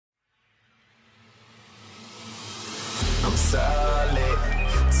solid.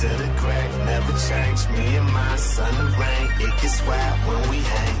 To the crack, never change. Me and my son, the rain. It gets wild when we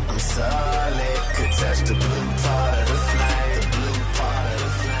hang. I'm solid. Could touch the blue part of the flame. The blue part of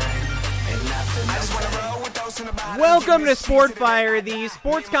the flame. Ain't nothing. I just wanna roll with those in the bottom. Welcome to Sportfire, the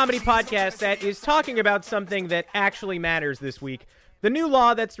sports comedy podcast that is talking about something that actually matters this week. The new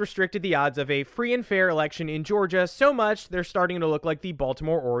law that's restricted the odds of a free and fair election in Georgia so much they're starting to look like the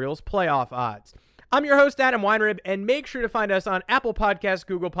Baltimore Orioles playoff odds. I'm your host, Adam Weinrib, and make sure to find us on Apple Podcasts,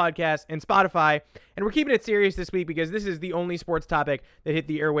 Google Podcasts, and Spotify. And we're keeping it serious this week because this is the only sports topic that hit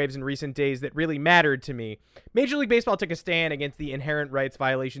the airwaves in recent days that really mattered to me. Major League Baseball took a stand against the inherent rights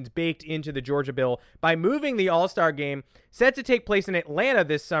violations baked into the Georgia bill by moving the All-Star game, set to take place in Atlanta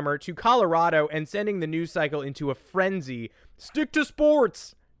this summer, to Colorado and sending the news cycle into a frenzy. Stick to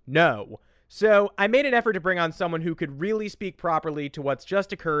sports! No. So I made an effort to bring on someone who could really speak properly to what's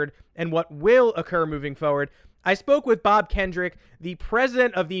just occurred and what will occur moving forward. I spoke with Bob Kendrick, the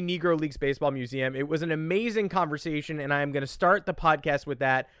president of the Negro Leagues Baseball Museum. It was an amazing conversation, and I am going to start the podcast with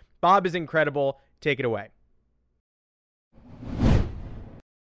that. Bob is incredible. Take it away.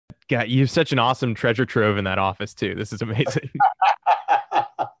 God, you have such an awesome treasure trove in that office, too. This is amazing.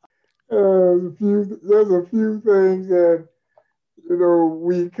 There's a few things that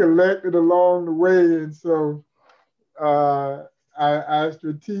we collected along the way. And so I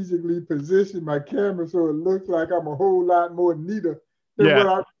strategically positioned my camera so it looks like I'm a whole lot more neater than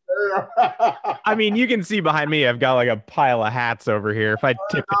what I mean, you can see behind me, I've got like a pile of hats over here. If I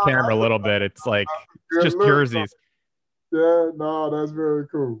tip the camera a little bit, it's like, it's just jerseys. Yeah, no, that's very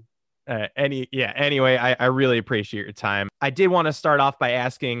cool. Anyway, I really appreciate your time. I did want to start off by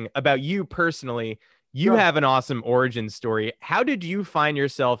asking about you personally. You have an awesome origin story. How did you find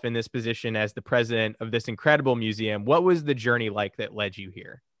yourself in this position as the president of this incredible museum? What was the journey like that led you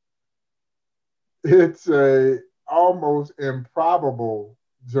here? It's a almost improbable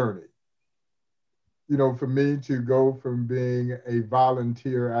journey. For me to go from being a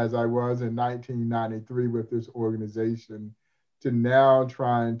volunteer as I was in 1993 with this organization to now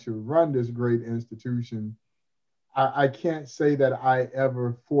trying to run this great institution, I can't say that I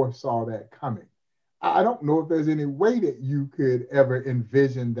ever foresaw that coming. I don't know if there's any way that you could ever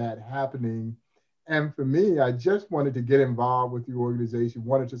envision that happening. And for me, I just wanted to get involved with the organization,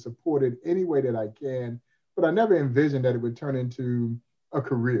 wanted to support it any way that I can, but I never envisioned that it would turn into a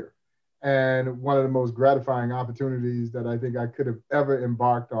career. And one of the most gratifying opportunities that I think I could have ever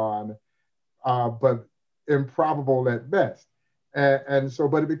embarked on, but improbable at best. But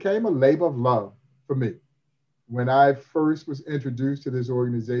it became a labor of love for me. When I first was introduced to this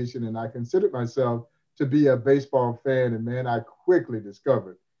organization and I considered myself to be a baseball fan, and man, I quickly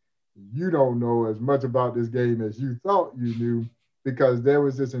discovered you don't know as much about this game as you thought you knew, because there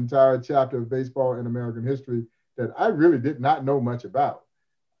was this entire chapter of baseball in American history that I really did not know much about.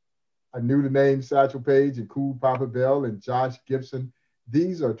 I knew the names Satchel Paige and Cool Papa Bell and Josh Gibson.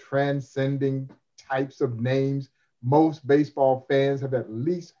 These are transcending types of names. Most baseball fans have at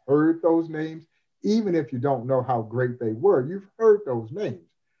least heard those names. Even if you don't know how great they were, you've heard those names.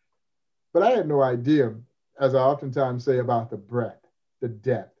 But I had no idea, as I oftentimes say, about the breadth, the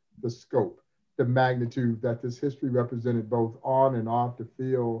depth, the scope, the magnitude that this history represented both on and off the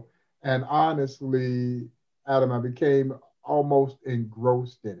field. And honestly, Adam, I became almost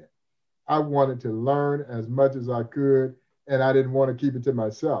engrossed in it. I wanted to learn as much as I could, and I didn't want to keep it to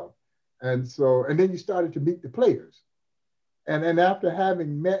myself. And then you started to meet the players. And after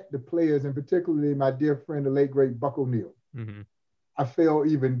having met the players, and particularly my dear friend, the late, great Buck O'Neil, I fell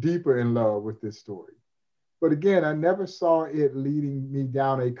even deeper in love with this story. But again, I never saw it leading me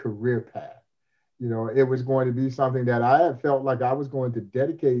down a career path. It was going to be something that I had felt like I was going to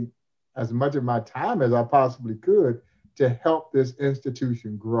dedicate as much of my time as I possibly could to help this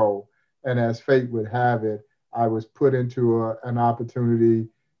institution grow. And as fate would have it, I was put into an opportunity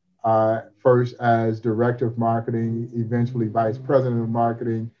first as director of marketing, eventually vice president of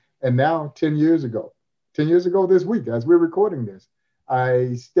marketing. And now 10 years ago this week, as we're recording this,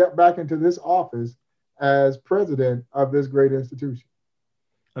 I stepped back into this office as president of this great institution.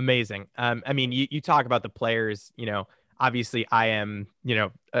 Amazing. I mean, you talk about the players, obviously I am,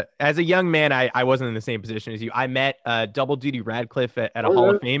 as a young man, I wasn't in the same position as you. I met Double Duty Radcliffe at a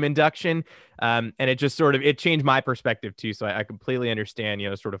Hall of Fame induction. And it just it changed my perspective too. So I completely understand,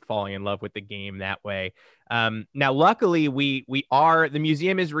 sort of falling in love with the game that way. Now, luckily the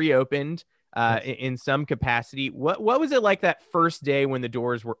museum is reopened in some capacity. What was it like that first day when the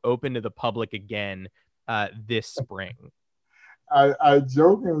doors were open to the public again this spring? I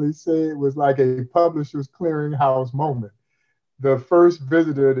jokingly say it was like a publisher's clearinghouse moment, the first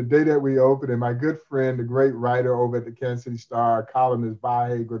visitor, the day that we opened, and my good friend, the great writer over at the Kansas City Star, columnist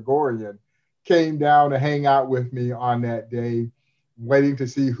Bahe Gregorian, came down to hang out with me on that day, waiting to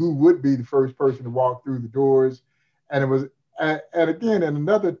see who would be the first person to walk through the doors. And it was, and again, and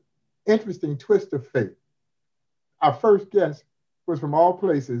another interesting twist of fate. Our first guest was from all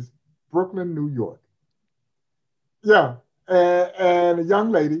places, Brooklyn, New York. Yeah, and a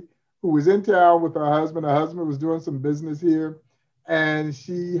young lady who was in town with her husband. Her husband was doing some business here, and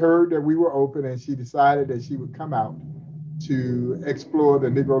she heard that we were open, and she decided that she would come out to explore the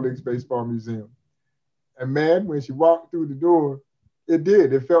Negro Leagues Baseball Museum. And man, when she walked through the door, it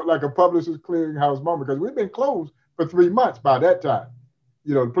did. It felt like a Publishers Clearinghouse moment because we'd been closed for 3 months by that time.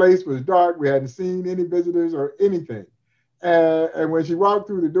 You know, the place was dark. We hadn't seen any visitors or anything. And when she walked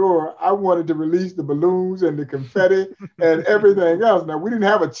through the door, I wanted to release the balloons and the confetti and everything else. Now, we didn't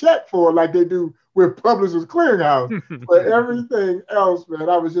have a check for it like they do with Publishers Clearinghouse, but everything else, man,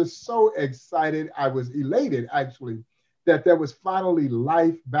 I was just so excited. I was elated, actually, that there was finally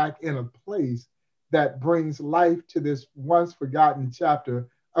life back in a place that brings life to this once forgotten chapter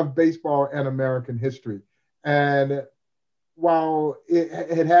of baseball and American history. And while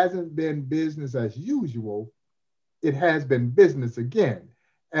it hasn't been business as usual, it has been business again.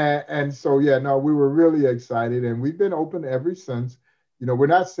 And so, yeah, no, we were really excited, and we've been open ever since. You know, we're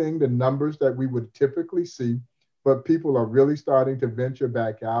not seeing the numbers that we would typically see, but people are really starting to venture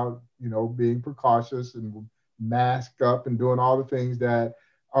back out, you know, being precautious and mask up and doing all the things that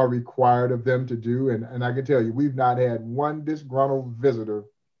are required of them to do. And I can tell you, we've not had one disgruntled visitor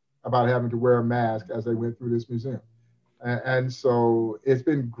about having to wear a mask as they went through this museum. And so it's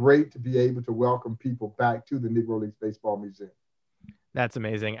been great to be able to welcome people back to the Negro Leagues Baseball Museum. That's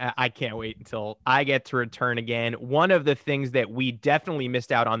amazing. I can't wait until I get to return again. One of the things that we definitely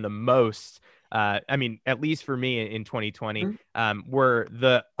missed out on the most, I mean, at least for me in 2020, were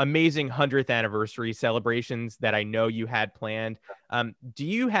the amazing 100th anniversary celebrations that I know you had planned. Do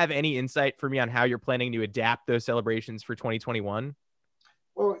you have any insight for me on how you're planning to adapt those celebrations for 2021?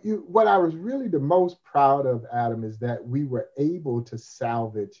 Well, what I was really the most proud of, Adam, is that we were able to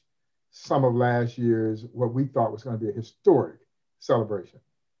salvage some of last year's, what we thought was going to be a historic celebration,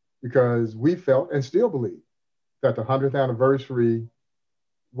 because we felt and still believe that the 100th anniversary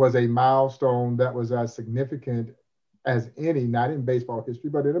was a milestone that was as significant as any, not in baseball history,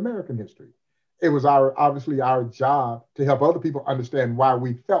 but in American history. It was obviously our job to help other people understand why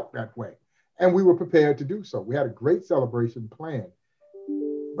we felt that way. And we were prepared to do so. We had a great celebration planned.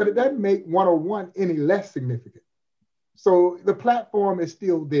 But it doesn't make 101 any less significant. So the platform is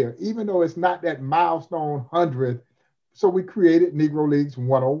still there, even though it's not that milestone 100th. So we created Negro Leagues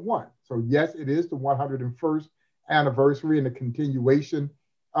 101. So yes, it is the 101st anniversary and the continuation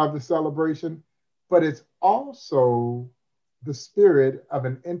of the celebration, but it's also the spirit of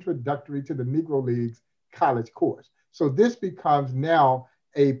an introductory to the Negro Leagues college course. So this becomes now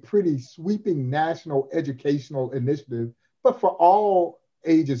a pretty sweeping national educational initiative, but for all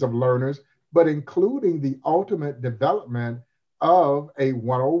ages of learners, but including the ultimate development of a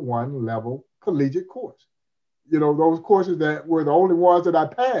 101 level collegiate course. You know, those courses that were the only ones that I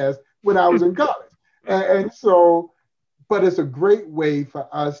passed when I was in college. And so, but it's a great way for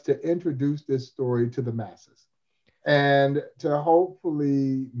us to introduce this story to the masses and to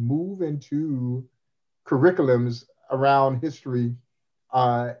hopefully move into curriculums around history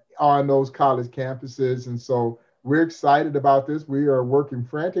on those college campuses. And so we're excited about this. We are working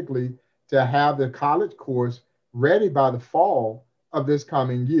frantically to have the college course ready by the fall of this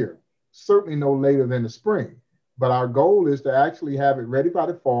coming year, certainly no later than the spring. But our goal is to actually have it ready by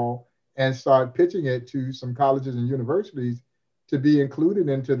the fall and start pitching it to some colleges and universities to be included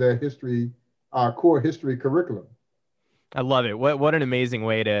into their history, core history curriculum. I love it. What an amazing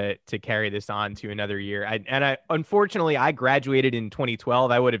way to carry this on to another year. Unfortunately, I graduated in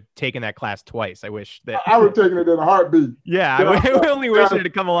 2012. I would have taken that class twice. I wish that I would have taken it in a heartbeat. Yeah, I only wish it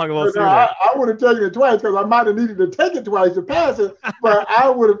had come along a little sooner. I would have taken it twice because I might have needed to take it twice to pass it, but I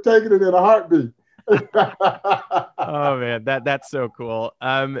would have taken it in a heartbeat. Oh man, that's so cool.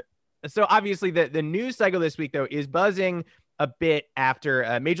 So obviously the news cycle this week though is buzzing a bit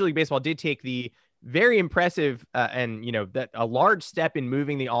after Major League Baseball did take the very impressive and that a large step in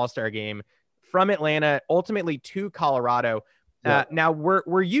moving the All-Star game from Atlanta ultimately to Colorado. Yeah. Now,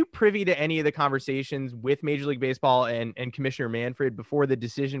 were you privy to any of the conversations with Major League Baseball and Commissioner Manfred before the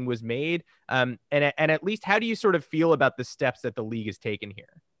decision was made? And at least how do you sort of feel about the steps that the league has taken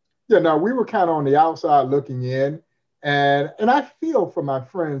here? Yeah, no, we were kind of on the outside looking in. And I feel for my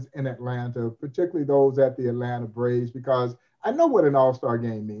friends in Atlanta, particularly those at the Atlanta Braves, because I know what an All-Star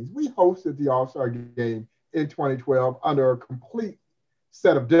game means. We hosted the All-Star game in 2012 under a complete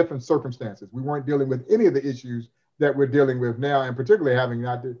set of different circumstances. We weren't dealing with any of the issues that we're dealing with now, and particularly having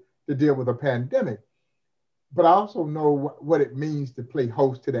not to deal with a pandemic. But I also know what it means to play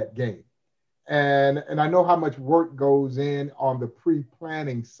host to that game. And I know how much work goes in on the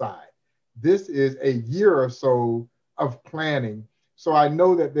pre-planning side. This is a year or so of planning. So I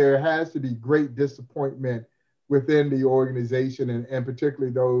know that there has to be great disappointment within the organization, and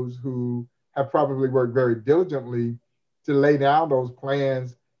particularly those who have probably worked very diligently to lay down those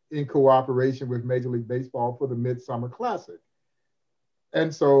plans in cooperation with Major League Baseball for the Midsummer Classic.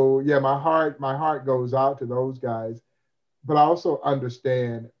 And so, yeah, my heart goes out to those guys, but I also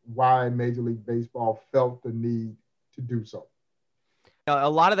understand why Major League Baseball felt the need to do so. A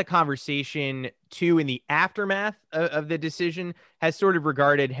lot of the conversation too in the aftermath of the decision has sort of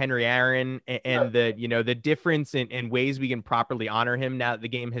regarded Henry Aaron and the difference in ways we can properly honor him now that the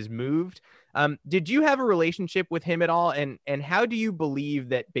game has moved. Did you have a relationship with him at all? And how do you believe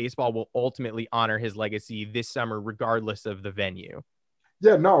that baseball will ultimately honor his legacy this summer, regardless of the venue?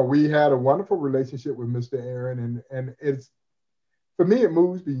 Yeah, no, we had a wonderful relationship with Mr. Aaron, and it's, for me, it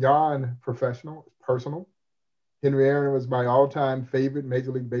moves beyond professional, it's personal. Henry Aaron was my all-time favorite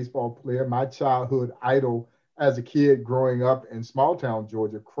Major League Baseball player, my childhood idol as a kid growing up in small-town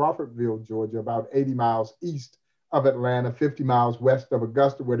Georgia, Crawfordville, Georgia, about 80 miles east of Atlanta, 50 miles west of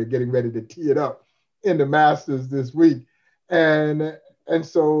Augusta, where they're getting ready to tee it up in the Masters this week. And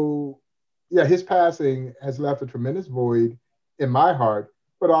so, yeah, his passing has left a tremendous void in my heart,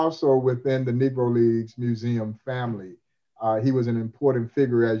 but also within the Negro Leagues Museum family. He was an important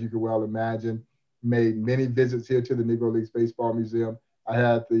figure, as you can well imagine. Made many visits here to the Negro Leagues Baseball Museum. I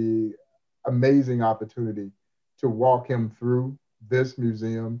had the amazing opportunity to walk him through this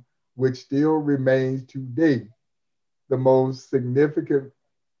museum, which still remains today the most significant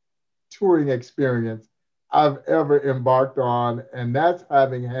touring experience I've ever embarked on. And that's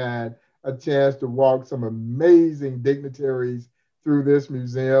having had a chance to walk some amazing dignitaries through this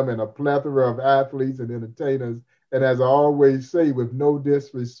museum and a plethora of athletes and entertainers. And as I always say, with no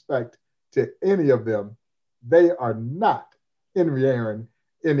disrespect to any of them, they are not Henry Aaron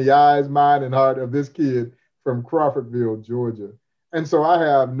in the eyes, mind, and heart of this kid from Crawfordville, Georgia. And so I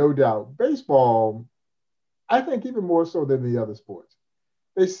have no doubt, baseball, I think even more so than the other sports,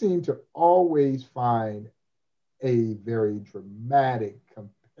 they seem to always find a very dramatic,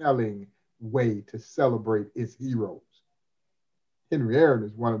 compelling way to celebrate its heroes. Henry Aaron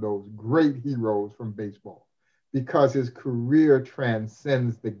is one of those great heroes from baseball because his career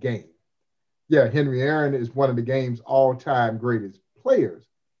transcends the game. Yeah, Henry Aaron is one of the game's all-time greatest players.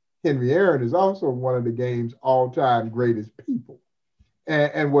 Henry Aaron is also one of the game's all-time greatest people.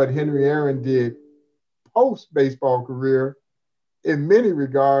 And what Henry Aaron did post-baseball career, in many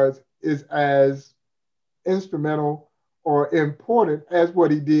regards, is as instrumental or important as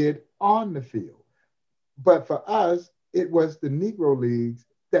what he did on the field. But for us, it was the Negro Leagues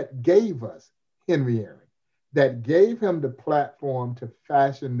that gave us Henry Aaron, that gave him the platform to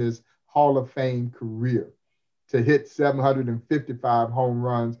fashion this Hall of Fame career, to hit 755 home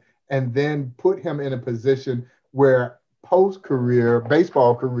runs, and then put him in a position where post-career,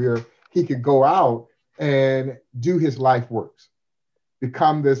 baseball career, he could go out and do his life works,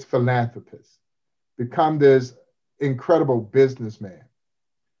 become this philanthropist, become this incredible businessman,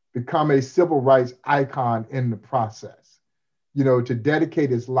 become a civil rights icon in the process, to dedicate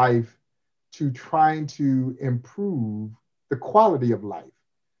his life to trying to improve the quality of life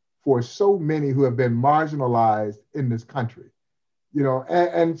for so many who have been marginalized in this country,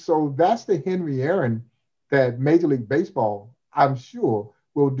 and so that's the Henry Aaron that Major League Baseball, I'm sure,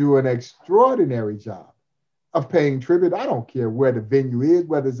 will do an extraordinary job of paying tribute. I don't care where the venue is,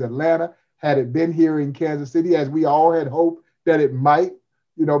 whether it's Atlanta, had it been here in Kansas City, as we all had hoped that it might,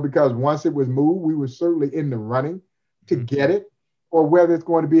 because once it was moved, we were certainly in the running to get it, or whether it's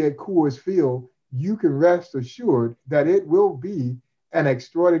going to be at Coors Field, you can rest assured that it will be an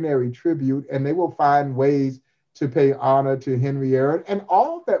extraordinary tribute, and they will find ways to pay honor to Henry Aaron and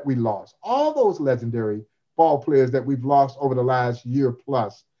all that we lost, all those legendary ball players that we've lost over the last year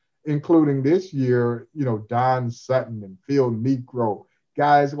plus, including this year, Don Sutton and Phil Niekro,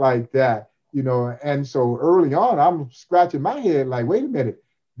 guys like that, and so early on, I'm scratching my head like, wait a minute,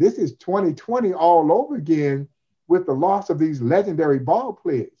 this is 2020 all over again with the loss of these legendary ball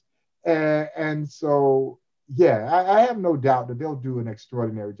players. And so, yeah, I have no doubt that they'll do an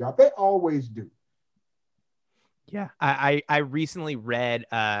extraordinary job. They always do. Yeah, I recently read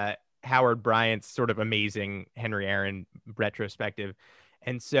Howard Bryant's sort of amazing Henry Aaron retrospective.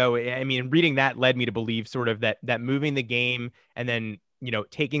 And so, I mean, reading that led me to believe sort of that moving the game and then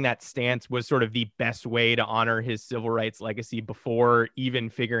taking that stance was sort of the best way to honor his civil rights legacy before even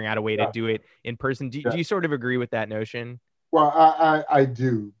figuring out a way to do it in person. Do you sort of agree with that notion? Well, I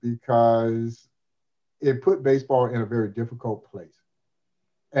do, because it put baseball in a very difficult place.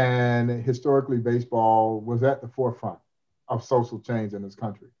 And historically, baseball was at the forefront of social change in this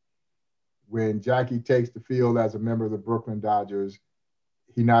country. When Jackie takes the field as a member of the Brooklyn Dodgers,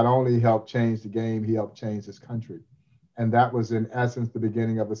 he not only helped change the game, he helped change this country. And that was, in essence, the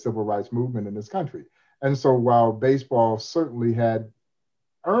beginning of the civil rights movement in this country. And so while baseball certainly had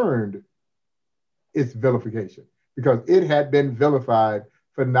earned its vilification, because it had been vilified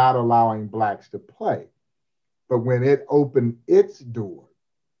for not allowing Blacks to play, but when it opened its door,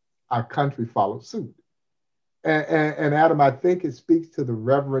 our country followed suit. And Adam, I think it speaks to the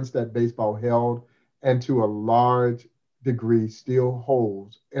reverence that baseball held and to a large degree still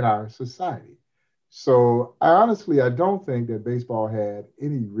holds in our society. So I don't think that baseball had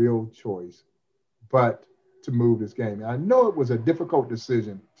any real choice but to move this game. And I know it was a difficult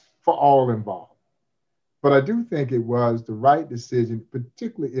decision for all involved, but I do think it was the right decision,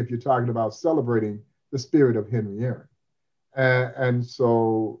 particularly if you're talking about celebrating the spirit of Henry Aaron. And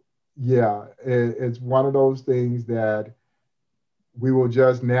so, yeah, it's one of those things that we will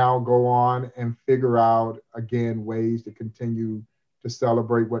just now go on and figure out, again, ways to continue to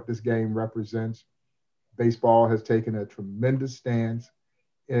celebrate what this game represents. Baseball has taken a tremendous stance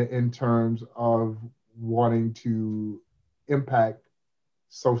in terms of wanting to impact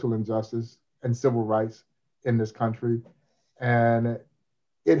social injustice and civil rights in this country. And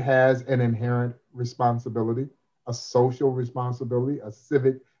it has an inherent responsibility, a social responsibility, a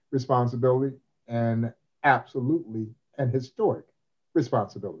civic responsibility, and absolutely an historic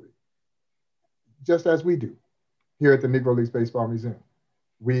responsibility, just as we do here at the Negro Leagues Baseball Museum.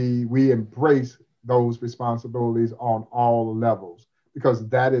 We embrace those responsibilities on all levels, because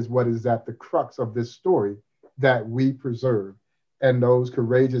that is what is at the crux of this story that we preserve, and those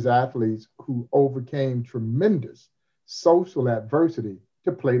courageous athletes who overcame tremendous social adversity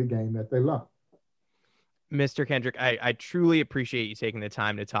to play the game that they love. Mr. Kendrick, I truly appreciate you taking the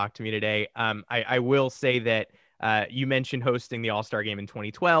time to talk to me today. I will say that you mentioned hosting the All-Star Game in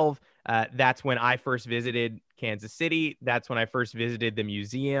 2012. That's when I first visited Kansas City. That's when I first visited the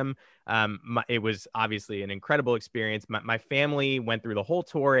museum. It was obviously an incredible experience. My family went through the whole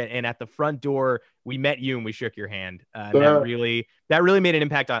tour, and at the front door, we met you and we shook your hand. That really made an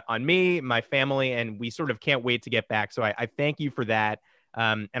impact on me, my family, and we sort of can't wait to get back. So I thank you for that.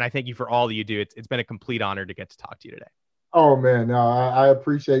 And I thank you for all that you do. It's been a complete honor to get to talk to you today. Oh, man, no, I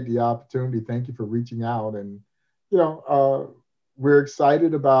appreciate the opportunity. Thank you for reaching out. And, we're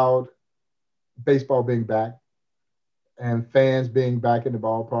excited about baseball being back and fans being back in the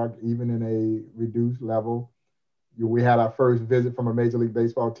ballpark, even in a reduced level. We had our first visit from a Major League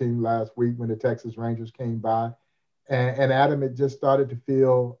Baseball team last week when the Texas Rangers came by. And Adam, it just started to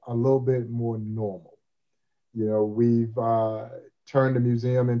feel a little bit more normal. We've turned the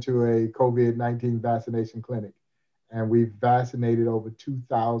museum into a COVID-19 vaccination clinic, and we've vaccinated over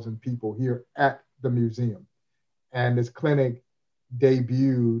 2,000 people here at the museum. And this clinic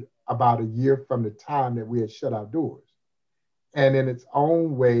debuted about a year from the time that we had shut our doors. And in its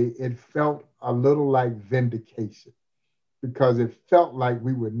own way, it felt a little like vindication, because it felt like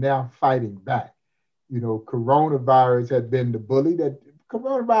we were now fighting back. Coronavirus had been the bully. That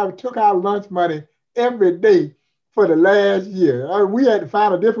coronavirus took our lunch money every day for the last year. We had to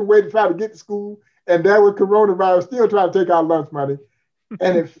find a different way to try to get to school. And there was coronavirus still trying to take our lunch money.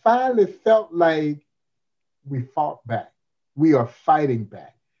 And it finally felt like we fought back. We are fighting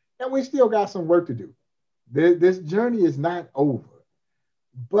back. And we still got some work to do. This journey is not over,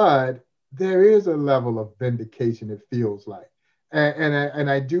 but there is a level of vindication, it feels like. And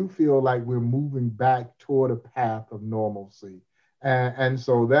I do feel like we're moving back toward a path of normalcy. And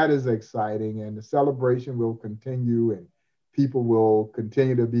so that is exciting. And the celebration will continue, and people will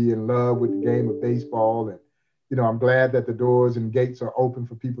continue to be in love with the game of baseball. And, I'm glad that the doors and gates are open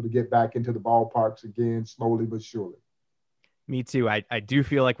for people to get back into the ballparks again, slowly but surely. Me too. I do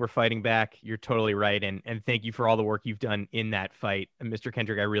feel like we're fighting back. You're totally right. And thank you for all the work you've done in that fight. And Mr.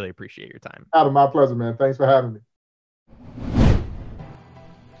 Kendrick, I really appreciate your time. Adam, my pleasure, man. Thanks for having me.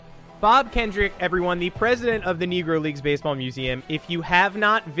 Bob Kendrick, everyone, the president of the Negro Leagues Baseball Museum. If you have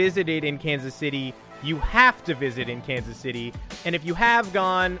not visited in Kansas City, you have to visit in Kansas City. And if you have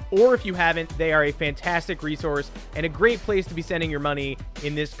gone, or if you haven't, they are a fantastic resource and a great place to be sending your money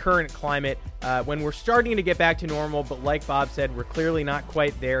in this current climate when we're starting to get back to normal. But like Bob said, we're clearly not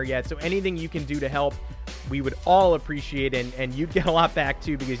quite there yet. So anything you can do to help we would all appreciate, and you'd get a lot back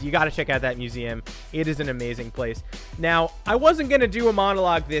too, because you got to check out that museum. It is an amazing place. Now, I wasn't going to do a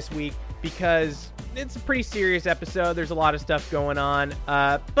monologue this week because it's a pretty serious episode. There's a lot of stuff going on.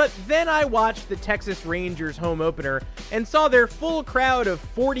 But then I watched the Texas Rangers home opener and saw their full crowd of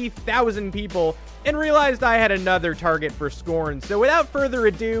 40,000 people and realized I had another target for scorn. So without further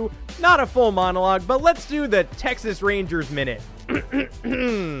ado, not a full monologue, but let's do the Texas Rangers minute.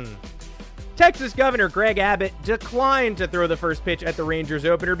 Texas Governor Greg Abbott declined to throw the first pitch at the Rangers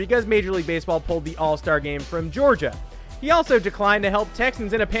opener because Major League Baseball pulled the All-Star game from Georgia. He also declined to help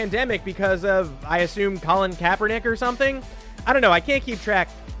Texans in a pandemic because of, I assume, Colin Kaepernick or something? I don't know, I can't keep track.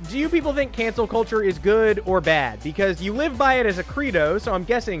 Do you people think cancel culture is good or bad? Because you live by it as a credo, so I'm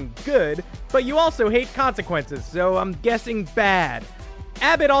guessing good, but you also hate consequences, so I'm guessing bad.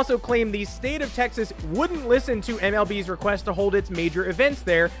 Abbott also claimed the state of Texas wouldn't listen to MLB's request to hold its major events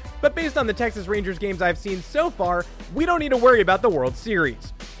there, but based on the Texas Rangers games I've seen so far, we don't need to worry about the World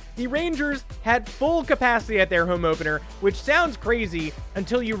Series. The Rangers had full capacity at their home opener, which sounds crazy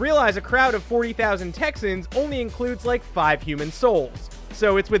until you realize a crowd of 40,000 Texans only includes like 5 human souls,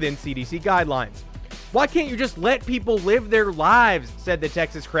 so it's within CDC guidelines. Why can't you just let people live their lives, said the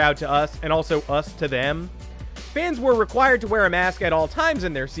Texas crowd to us, and also us to them. Fans were required to wear a mask at all times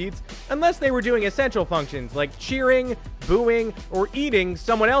in their seats, unless they were doing essential functions like cheering, booing, or eating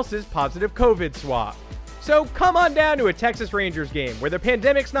someone else's positive COVID swab. So come on down to a Texas Rangers game where the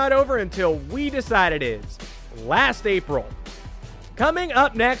pandemic's not over until we decide it is. Last April. Coming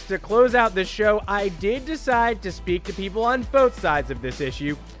up next to close out this show, I did decide to speak to people on both sides of this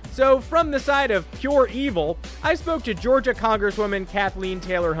issue. So from the side of pure evil, I spoke to Georgia Congresswoman Kathleen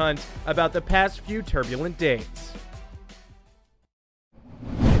Taylor Hunt about the past few turbulent days.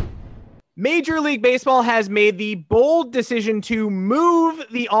 Major League Baseball has made the bold decision to move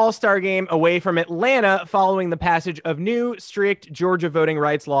the All-Star Game away from Atlanta following the passage of new, strict Georgia voting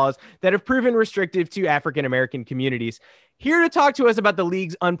rights laws that have proven restrictive to African-American communities. Here to talk to us about the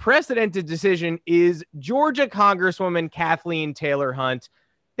league's unprecedented decision is Georgia Congresswoman Kathleen Taylor Hunt.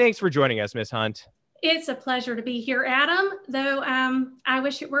 Thanks for joining us, Ms. Hunt. It's a pleasure to be here, Adam, though I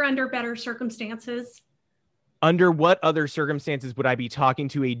wish it were under better circumstances. Under what other circumstances would I be talking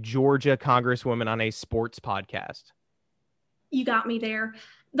to a Georgia Congresswoman on a sports podcast? You got me there.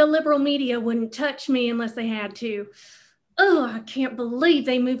 The liberal media wouldn't touch me unless they had to. Oh, I can't believe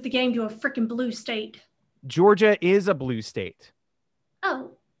they moved the game to a freaking blue state. Georgia is a blue state.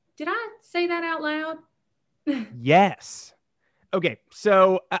 Oh, did I say that out loud? Yes. Okay,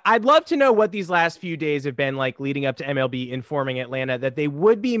 so I'd love to know what these last few days have been like leading up to MLB informing Atlanta that they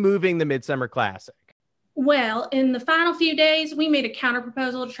would be moving the Midsummer Classic. Well, in the final few days, we made a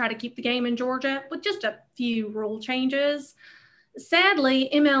counterproposal to try to keep the game in Georgia with just a few rule changes. Sadly,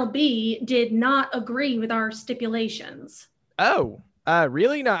 MLB did not agree with our stipulations. Oh,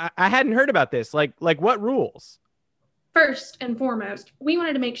 really? No, I hadn't heard about this. Like what rules? First and foremost, we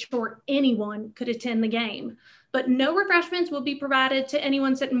wanted to make sure anyone could attend the game, but no refreshments will be provided to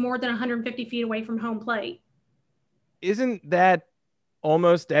anyone sitting more than 150 feet away from home plate. Isn't that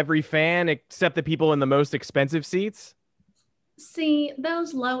almost every fan except the people in the most expensive seats? See,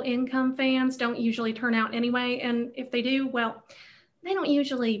 those low-income fans don't usually turn out anyway, and if they do, well, they don't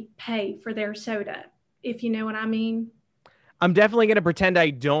usually pay for their soda, if you know what I mean. I'm definitely going to pretend I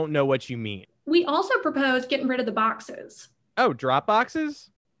don't know what you mean. We also proposed getting rid of the boxes. Oh, drop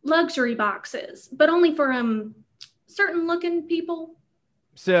boxes? Luxury boxes, but only for certain-looking people.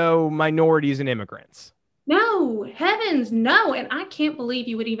 So minorities and immigrants. No, heavens, no. And I can't believe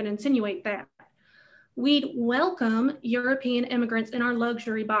you would even insinuate that. We'd welcome European immigrants in our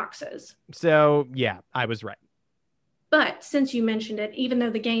luxury boxes. So, yeah, I was right. But since you mentioned it, even though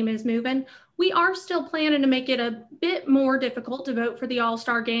the game is moving, we are still planning to make it a bit more difficult to vote for the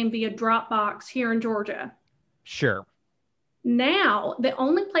All-Star game via drop box here in Georgia. Sure. Now, the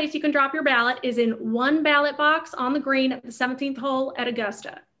only place you can drop your ballot is in one ballot box on the green at the 17th hole at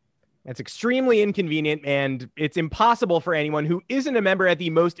Augusta. That's extremely inconvenient, and it's impossible for anyone who isn't a member at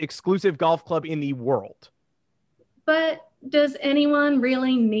the most exclusive golf club in the world. But does anyone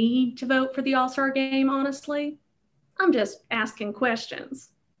really need to vote for the All-Star game, honestly? I'm just asking questions.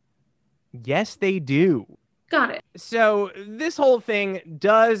 Yes, they do. Got it. So this whole thing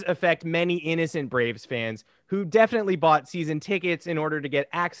does affect many innocent Braves fans who definitely bought season tickets in order to get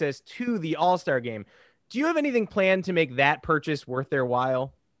access to the All-Star game. Do you have anything planned to make that purchase worth their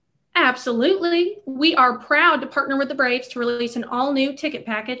while? Absolutely. We are proud to partner with the Braves to release an all-new ticket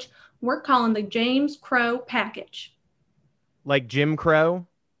package we're calling the James Crow Package. Like Jim Crow?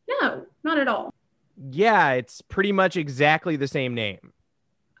 No, not at all. Yeah, it's pretty much exactly the same name.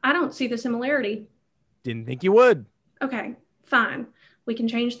 I don't see the similarity. didn't think you would. Okay, fine. We can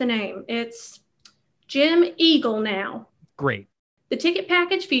change the name. It's Jim Eagle now. Great. The ticket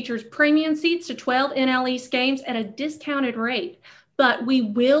package features premium seats to 12 NL East games at a discounted rate, but we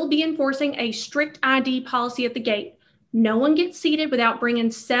will be enforcing a strict ID policy at the gate. No one gets seated without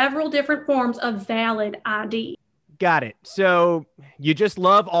bringing several different forms of valid ID. Got it. So you just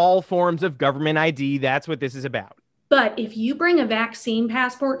love all forms of government ID. That's what this is about. But if you bring a vaccine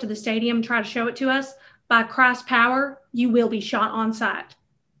passport to the stadium and try to show it to us, by Christ's power, you will be shot on sight.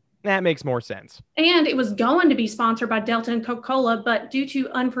 That makes more sense. And it was going to be sponsored by Delta and Coca-Cola, but due to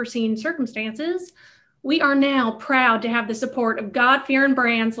unforeseen circumstances, we are now proud to have the support of God-fearing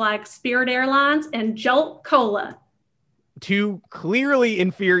brands like Spirit Airlines and Jolt Cola. Two clearly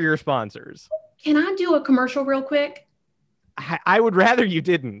inferior sponsors. Can I do a commercial real quick? I would rather you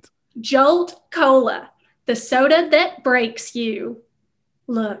didn't. Jolt Cola, the soda that breaks you.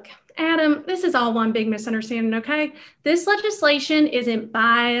 Look, Adam, this is all one big misunderstanding, okay? This legislation isn't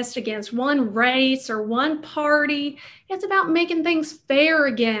biased against one race or one party. It's about making things fair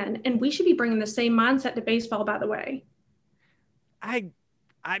again. And we should be bringing the same mindset to baseball, by the way. I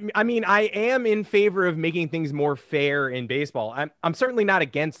mean, I am in favor of making things more fair in baseball. I'm certainly not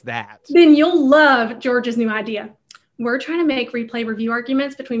against that. Then you'll love George's new idea. We're trying to make replay review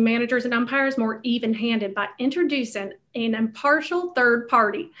arguments between managers and umpires more even-handed by introducing an impartial third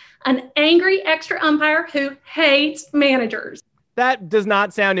party, an angry extra umpire who hates managers. That does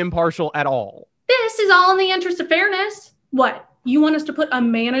not sound impartial at all. This is all in the interest of fairness. What, you want us to put a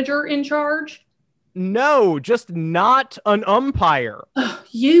manager in charge? No, just not an umpire. Ugh,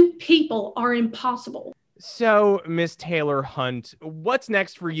 you people are impossible. So, Miss Taylor Hunt, what's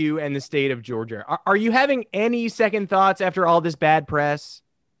next for you and the state of Georgia? Are you having any second thoughts after all this bad press?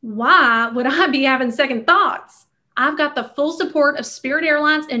 Why would I be having second thoughts? I've got the full support of Spirit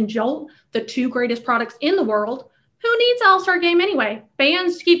Airlines and Jolt, the two greatest products in the world. Who needs All-Star Game anyway?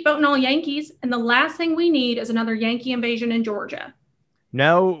 Fans keep voting all Yankees, and the last thing we need is another Yankee invasion in Georgia.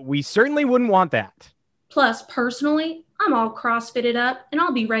 No, we certainly wouldn't want that. Plus, personally, I'm all cross-fitted up, and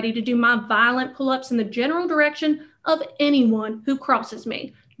I'll be ready to do my violent pull-ups in the general direction of anyone who crosses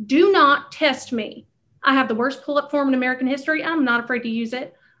me. Do not test me. I have the worst pull-up form in American history, and I'm not afraid to use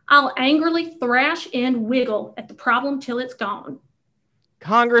it. I'll angrily thrash and wiggle at the problem till it's gone.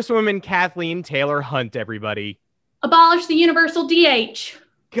 Congresswoman Kathleen Taylor Hunt, everybody. Abolish the universal DH.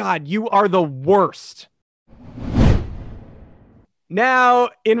 God, you are the worst.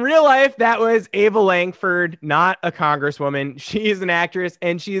 Now, in real life, that was Ava Langford, not a congresswoman. She is an actress,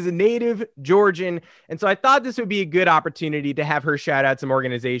 and she is a native Georgian. And so I thought this would be a good opportunity to have her shout out some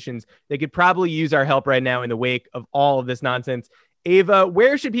organizations that could probably use our help right now in the wake of all of this nonsense. Ava,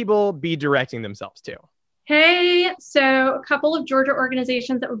 where should people be directing themselves to? Hey, so a couple of Georgia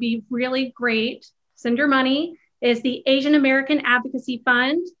organizations that would be really great. Send your money is the Asian American Advocacy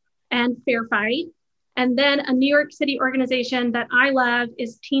Fund and Fair Fight. And then a New York City organization that I love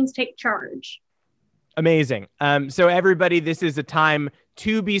is Teens Take Charge. Amazing. So everybody, this is a time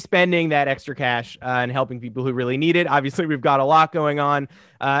to be spending that extra cash and helping people who really need it. Obviously, we've got a lot going on.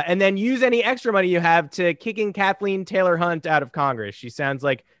 And then use any extra money you have to kicking Kathleen Taylor Hunt out of Congress. She sounds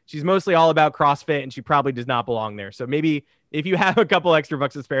like she's mostly all about CrossFit, and she probably does not belong there. So maybe if you have a couple extra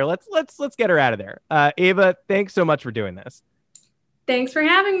bucks to spare, let's get her out of there. Ava, thanks so much for doing this. Thanks for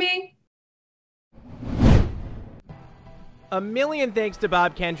having me. A million thanks to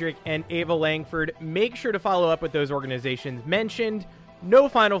Bob Kendrick and Ava Langford. Make sure to follow up with those organizations mentioned. No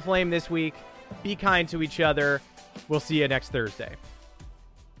Final Flame this week. Be kind to each other. We'll see you next Thursday.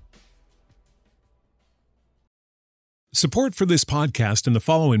 Support for this podcast and the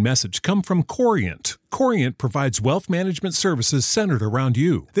following message come from Corient. Corient provides wealth management services centered around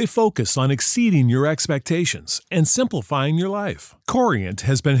you. They focus on exceeding your expectations and simplifying your life. Corient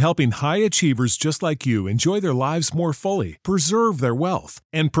has been helping high achievers just like you enjoy their lives more fully, preserve their wealth,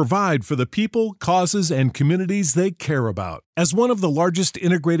 and provide for the people, causes, and communities they care about. As one of the largest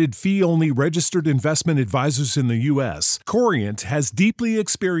integrated fee-only registered investment advisors in the U.S., Corient has deeply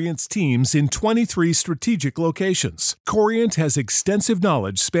experienced teams in 23 strategic locations. Corient has extensive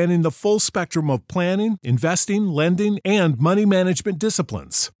knowledge spanning the full spectrum of planning, investing, lending, and money management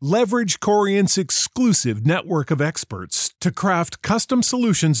disciplines. Leverage Corient's exclusive network of experts to craft custom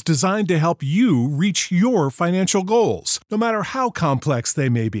solutions designed to help you reach your financial goals, no matter how complex they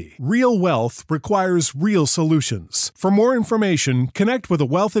may be. Real wealth requires real solutions. For more information, connect with a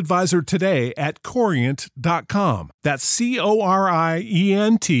wealth advisor today at Corient.com. That's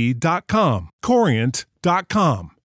Corient.com. Corient.com.